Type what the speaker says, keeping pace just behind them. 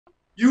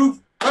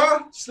You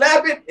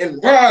slap it and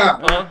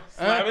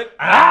slap it.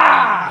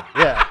 Ah!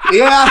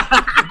 Yeah.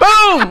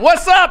 Boom!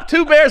 What's up?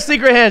 Two Bears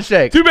Secret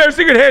Handshake. Two Bears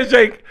Secret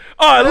Handshake.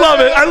 Oh, I love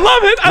it. I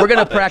love it. We're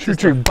going to practice.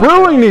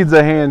 Brewing needs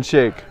a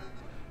handshake.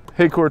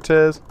 Hey,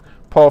 Cortez.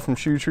 Paul from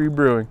Shoe Tree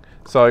Brewing.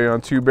 Saw you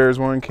on Two Bears,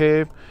 One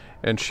Cave,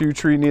 and Shoe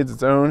Tree needs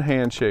its own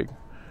handshake.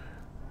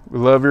 We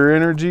love your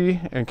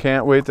energy and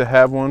can't wait to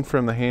have one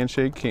from the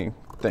Handshake King.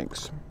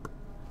 Thanks.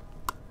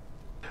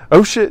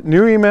 Oh shit,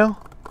 new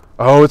email.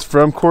 Oh, it's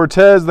from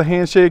Cortez, the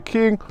Handshake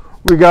King.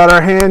 We got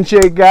our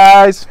handshake,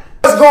 guys.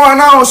 What's going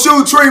on,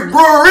 Shoe Tree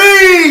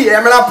Brewery?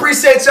 Yeah, man, I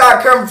appreciate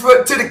y'all coming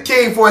to the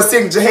King for a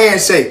signature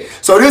handshake.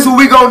 So this is what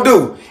we gonna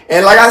do.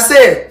 And like I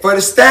said, for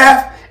the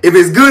staff, if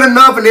it's good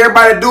enough and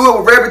everybody do it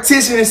with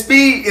repetition and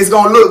speed, it's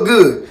gonna look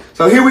good.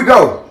 So here we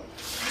go.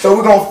 So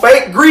we're gonna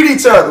fake greet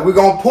each other. We're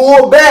gonna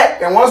pull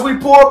back, and once we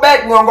pull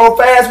back, we're gonna go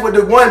fast with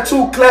the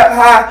 1-2 clap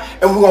high,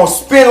 and we're gonna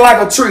spin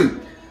like a tree.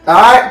 All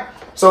right.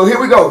 So here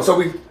we go.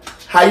 So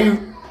how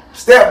you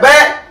step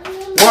back,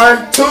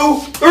 1, 2,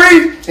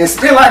 3, and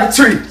spin like a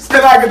tree.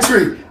 Spin like a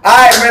tree. All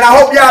right, man. I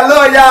hope y'all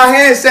love y'all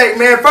handshake,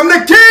 man. From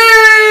the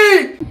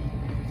King.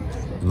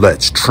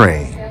 Let's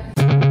train.